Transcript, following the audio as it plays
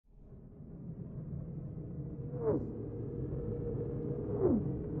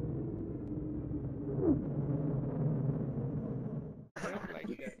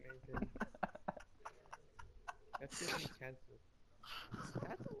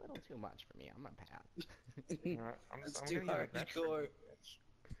much for me. I'm a pat. Alright, That's I'm too gonna use that for hardcore.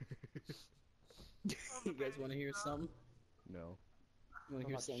 you. You guys want to hear something? No. You want to I'm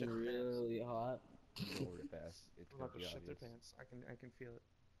hear about to something shit their pants. really hot? Don't order fast. It's I'm gonna about to be shit their obvious. pants. I can feel it.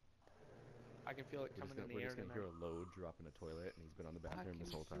 I can feel it coming in the We're air just gonna tonight. hear a load drop in the toilet, and he's been on the bathroom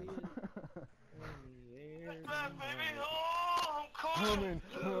this whole time. Back, baby, Coming!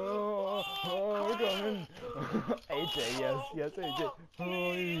 Oh, we're coming! AJ, yes, AJ.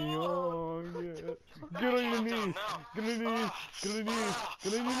 Oh, yeah. Get on your knees! Get on your knees! Get on your knees!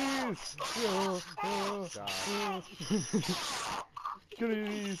 Get on your knees! Get on your knees! Get on your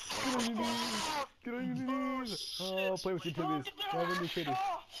knees! Get on your knees! Oh, play with your titties. Have a new titties.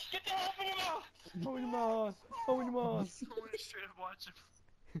 Get the hell in your mouth! Oh, in your mouth! Oh, in your mouth! Someone straight up watching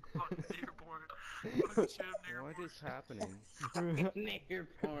fucking nigger porn. Fucking straight up nigger What porn. is happening? Nigger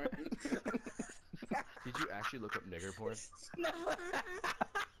porn. Did you actually look up nigger porn? No.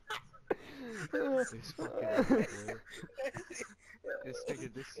 This fucking nigger porn.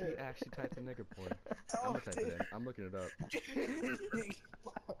 He actually typed in nigger porn. I'm gonna type it in. I'm looking it up.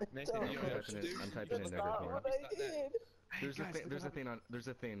 Nathan, you know what to do? I'm typing in nigger porn. There's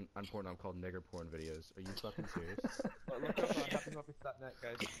a thing on Pornhub called nigger porn videos. Are you fucking serious? Look up happypuppies.net,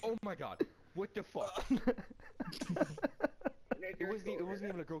 guys. Oh my god! What the fuck? It wasn't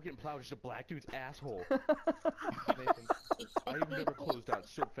even a girl getting plowed, just a black dude's asshole. Nathan, I've never closed out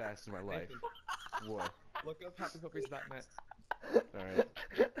so fast in my life. Nathan, What? look up happypuppies.net. Alright.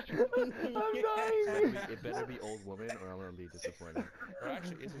 I'm dying. It better be old woman or I'm gonna be disappointed. There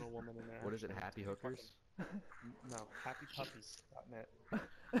actually isn't a woman in there. What is it, happy hookers? No, happypuppies.net.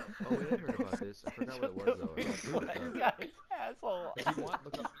 Oh wait, I heard about this. I forgot what it was though. I got screwed up. Guys, asshole. If you want,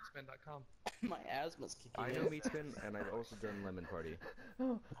 look up meatspin.com. My asthma's kicking I in. know Meat Spin, and I've also done Lemon Party.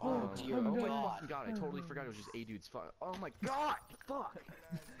 Oh, dear oh my God. fucking god, I totally forgot it was just a dude's fuck. Oh my god, fuck!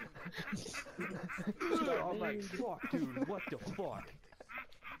 Oh my fuck, dude, what the fuck?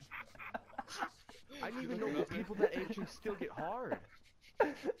 I didn't even know that people that age can still get hard.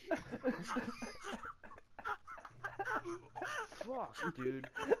 Fuck, dude.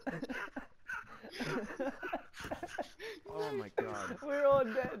 Oh my god. We're all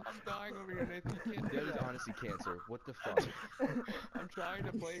dead. I'm dying over here, Nathan. You can't That do is that. honestly cancer. What the fuck? I'm trying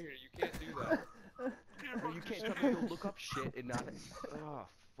to play here. You can't do that. Well, you can't tell me to look up shit and not. Oh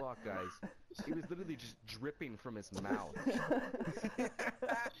fuck, guys. He was literally just dripping from his mouth. Have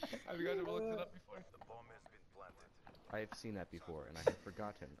you guys ever looked it up before? The bomb has been planted. I have seen that before, and I have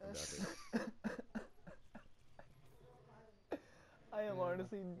forgotten about it. I am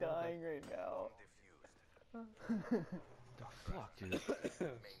honestly dying right now. Bomb defused. The fuck, dude?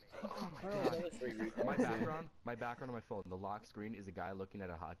 Oh my Where are god. the other three retards? My background on my phone, the lock screen is a guy looking at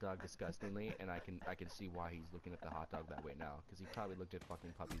a hot dog disgustingly, and I can see why he's looking at the hot dog that way now, because he probably looked at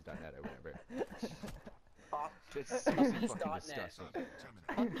fucking puppies.net or whatever. It's seriously fucking disgusting.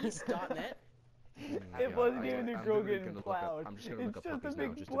 Puppies.net? It wasn't even a I'm girl literally getting gonna look up- plowed. I'm just gonna look It's up just a puppies now,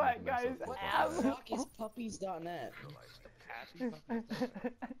 big just to black make guy's myself feel What better. the fuck is puppies.net?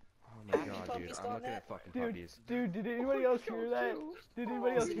 Oh my god, dude, I'm looking at fucking puppies. Dude, did anybody else hear that? Did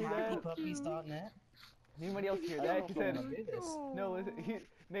anybody else hear that? Happypuppies.net? Did anybody else hear I that? don't He know said, what it is. no, listen,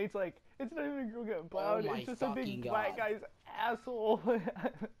 Nate's like, it's not even a girl getting plowed, my it's just a big fucking black God. guy's asshole.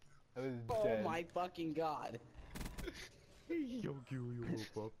 I was Oh dead. my fucking god. Yo,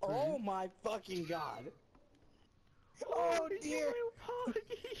 puppy. Oh my fucking god. Oh dear. What is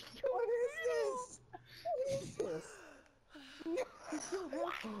this? What is this?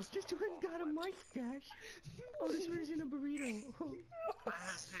 Just went and got a mustache. Oh, this one's in a burrito. I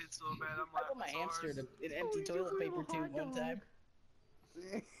hesitate so bad. I'm I put my hamster in an empty toilet paper tube one time.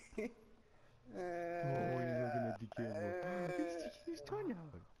 Oh, he's looking at the camera. His tongue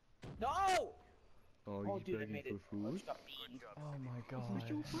out. No! Oh, Oh, he's dude, I begging made it. for food. Stop being. Oh my god.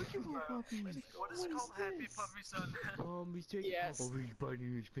 What is it called? Happypuppies.net. He's taking. Yes. Oh, he's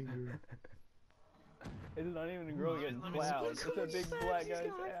biting his finger. It's not even a girl getting Let me plowed, see. it's a big black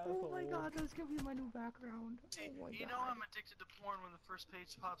guy's asshole. Oh my god, that's gonna be my new background. Dude, Oh my you god. know I'm addicted to porn when the first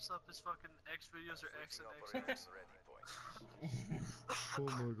page pops up is fucking X videos or X and X. Operators ready point. Oh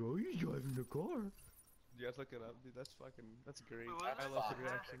my god, he's driving the car. You guys look it up, dude. That's fucking, that's great. Wait, I love the fuck?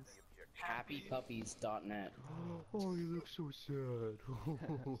 reactions. Happypuppies.net. Oh, you look so sad.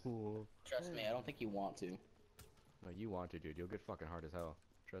 Trust me, I don't think you want to. No, you want to, dude. You'll get fucking hard as hell.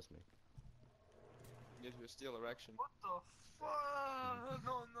 Trust me. Gives you a steel erection. What the fuck?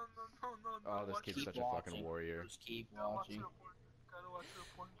 No. Oh, this kid's Keep such a watching. fucking warrior. Just keep Gotta watch watching. real porn. Gotta watch real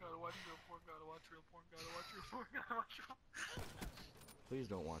porn. Gotta watch real porn. Gotta watch real porn. Gotta watch real porn. Gotta watch real porn. Please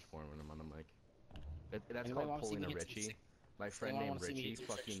don't watch porn when I'm on the mic. That's Anybody called wanna see pulling me a get some Richie. sick- My friend wanna named see me Richie do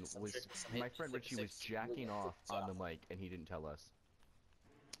fucking some was. tricks, some My hits, friend flip Richie was six, jacking flip off flip on the flop. mic, and he didn't tell us.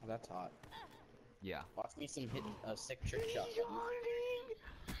 Oh, that's hot. Yeah. Watch me some hit sick trick shot.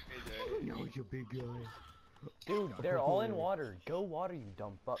 No, you big guy. Dude, they're all in water. Go water, you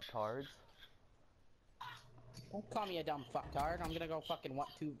dumb fucktards. Don't call me a dumb fucktard. I'm gonna go fucking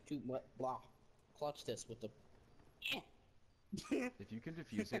blah. Clutch this with the. If you can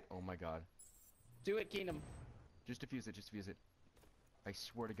defuse it, oh my god. Do it, Kingdom. Just defuse it, just defuse it. I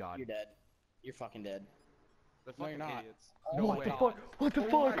swear to god. You're dead. You're fucking dead. The No, you're fucking not. idiots. Oh No my way. god. What the Oh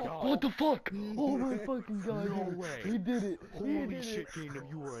fuck? my God. What the fuck? Oh my fucking god. No dude. way. He did it. He Holy did shit, it. Kingdom,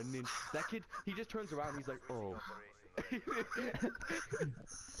 you are a ninja. That kid, he just turns around and he's like, oh.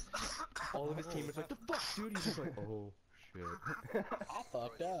 All of his teammates like, the fuck, dude? He's just like, oh, shit. I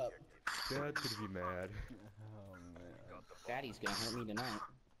fucked up. Dad's gonna be mad. Oh man. Daddy's gonna hurt me tonight.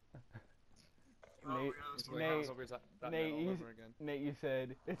 Nate, It's Nate, that Nate, all you, over again. Nate, you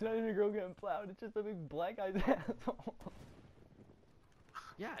said it's not even a girl getting plowed. It's just a big black guy's asshole.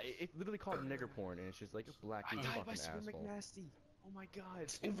 Yeah, it's literally called nigger porn, and it's just like a black dude's fucking asshole. McNasty. Oh my god.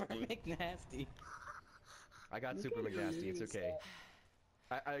 Super McNasty. I got Super McNasty, it's okay.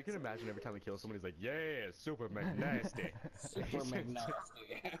 I can imagine every time we kill someone, he's like, yeah, Super McNasty. Super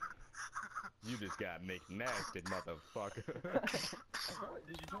McNasty. You just got McNasty, motherfucker.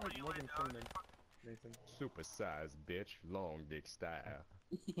 Did you know Morgan Freeman, Nathan? Super size, bitch. Long dick style.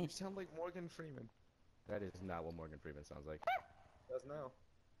 You sound like Morgan Freeman. That is not what Morgan Freeman sounds like. Does now.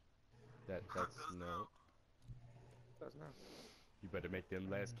 That's no. Does now. You better make them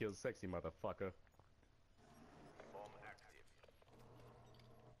last kills sexy, motherfucker. Bomb active.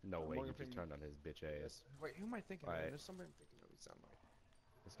 No way, Morgan he just Freeman. turned on his bitch ass. Wait, who am I thinking Alright. of? There's somebody I'm thinking of. You sound like.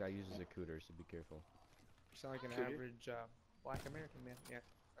 This guy uses a cooter, so be careful. You sound like an Cooter? average black American man. Yeah,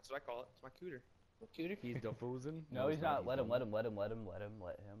 that's what I call it. It's my cooter. Cuter. He's diffusing? No, he's not. Let him. don't. Let him. Let him. Let him. Let him.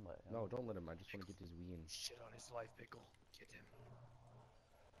 Let him. No, don't let him. I just want to get his ween. Shit on his life, pickle. Get him.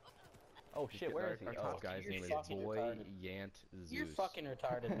 Oh shit, where is he? Our Oh. top guy's You're name is fucking Boy retarded. Yant Zeus. You're fucking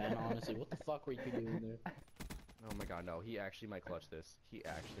retarded, man. Honestly, what the fuck were you doing there? Oh my god, no. He actually might clutch this. He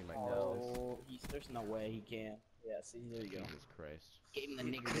actually might clutch this. Oh, there's no way he can. Yeah, see, there you go. Jesus Christ. Gave him the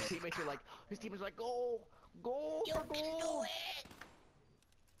nigger. His teammates are like, go, go, You for can do goal. it.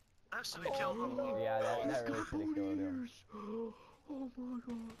 I'm so killed him. Yeah, that really should have killed him. Oh my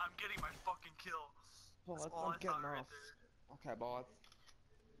god. I'm getting my fucking kill. Well, That's I'm all I getting thought right off. there. Okay, boss.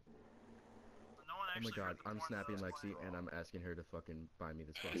 No one Oh my actually god, heard the I'm porn snapping that I was Lexi playing. and I'm asking her to fucking buy me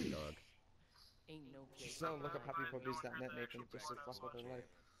this fucking dog. Ain't no Just case. look up happypuppies.net, No one Nathan, heard the just to actual fuck with their porn. life.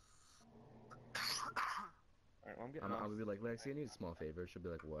 Alright, well, I'm getting I off. would be like, Lexi, I need a small favor. She'll be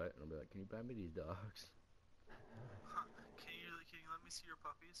like, what? And I'll be like, can you buy me these dogs? Can you let me see your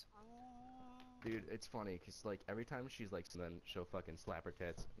puppies? Dude, it's funny, cause like every time she's like, then she'll fucking slap her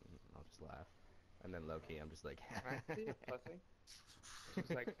tits, and I'll just laugh. And then low-key, I'm just like, Pussy. She's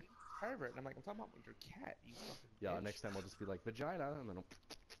like, pervert. And I'm like, I'm talking about your cat, you fucking yeah, bitch. next time I'll just be like, vagina, and then I'll...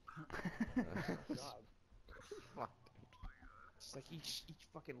 God. Fuck. It's like each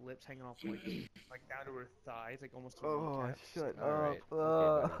fucking lips hanging off like down to her thighs, like almost to a Oh, cat. shut Alright,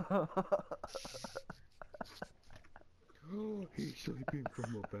 up. He's sleeping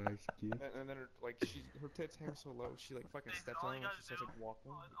from a basket. And then her tits hang so low, she like fucking steps All on you them and gotta she starts do- like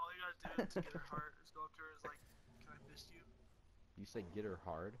walking. All you gotta do to get her heart is go up to her is like, can I fist you? You say get her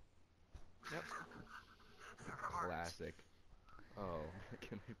hard? Yep. Her heart. Classic. Oh,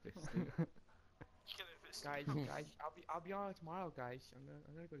 can I fist you? Can I fist you? Guys, I'll be on tomorrow, guys. I'm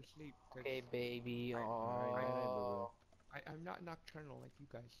gonna go to sleep. 'Cause Okay, baby. Alright, Oh, I'm not nocturnal like you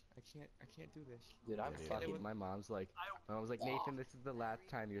guys. I can't do this. dude, I'm Yeah, dude. fucking. My mom's like, Nathan, this is the last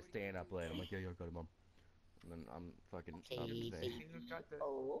time you're staying up late. I'm like, yeah, go to mom. And then I'm fucking up Okay, today. Kingdom's got the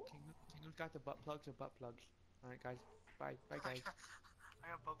Oh. Kingdom's got the butt plugs or butt plugs. Alright, guys. Bye, guys. I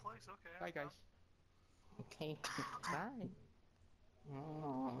got butt plugs? Okay. Bye, guys. Okay. Bye.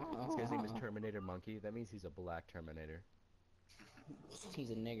 This guy's name is Terminator Monkey. That means he's a black Terminator. He's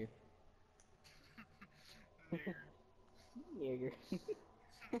a nigger. Nigger. Nigger.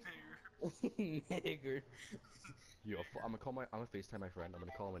 Nigger. Nigger. Yo, I'm gonna FaceTime my friend. I'm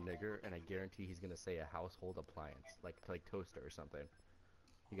gonna call him a nigger, and I guarantee he's gonna say a household appliance, like toaster or something.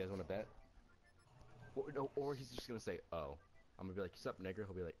 You guys want to bet? Or he's just gonna say, oh. I'm gonna be like, sup, nigger?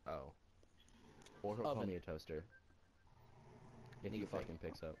 He'll be like, oh. Or he'll call Oven. me a toaster. If he fucking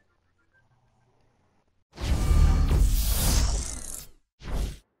picks up.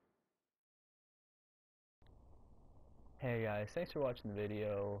 Hey guys, thanks for watching the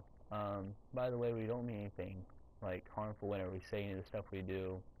video. By the way, we don't mean anything like harmful whenever we say any of the stuff we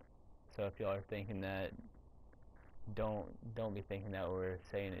do. So if y'all are thinking that don't be thinking that we're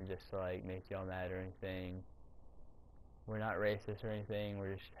saying it just to like make y'all mad or anything. We're not racist or anything.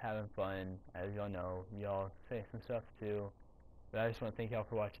 We're just having fun. As y'all know, y'all say some stuff too. But I just want to thank y'all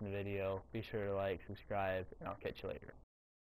for watching the video. Be sure to like, subscribe, and I'll catch you later.